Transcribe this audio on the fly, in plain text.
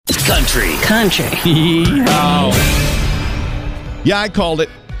Country. Yeah, I called it.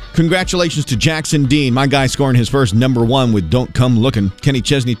 Congratulations to Jackson Dean, my guy scoring his first #1 with Don't Come Looking. Kenny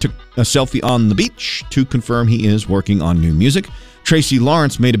Chesney took a selfie on the beach to confirm he is working on new music. Tracy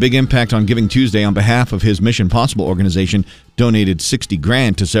Lawrence made a big impact on Giving Tuesday on behalf of his Mission Possible organization, donated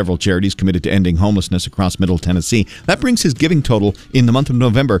 $60,000 to several charities committed to ending homelessness across Middle Tennessee. That brings his giving total in the month of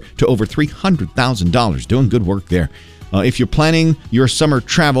November to over $300,000. Doing good work there. If you're planning your summer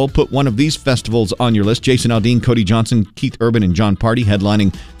travel, put one of these festivals on your list. Jason Aldean, Cody Johnson, Keith Urban, and John Party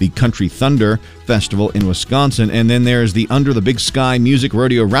headlining the Country Thunder Festival in Wisconsin. And then there's the Under the Big Sky Music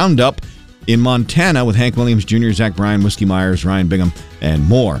Rodeo Roundup in Montana with Hank Williams Jr., Zach Bryan, Whiskey Myers, Ryan Bingham, and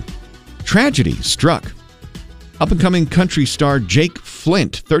more. Tragedy struck up-and-coming country star Jake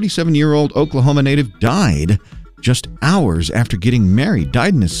Flint. 37-year-old Oklahoma native died just hours after getting married.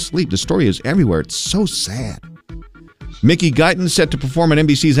 Died in his sleep. The story is everywhere. It's so sad. Mickey Guyton set to perform at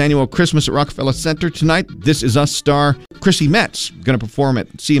NBC's annual Christmas at Rockefeller Center tonight. This Is Us star Chrissy Metz going to perform at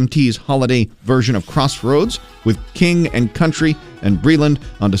CMT's holiday version of Crossroads with King and Country and Breland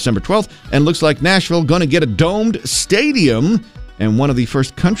on December 12th. And looks like Nashville going to get a domed stadium. And one of the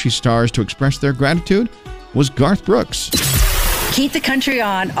first country stars to express their gratitude was Garth Brooks. Keep the country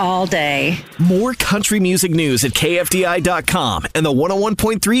on all day. More country music news at KFDI.com and the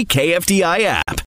 101.3 KFDI app.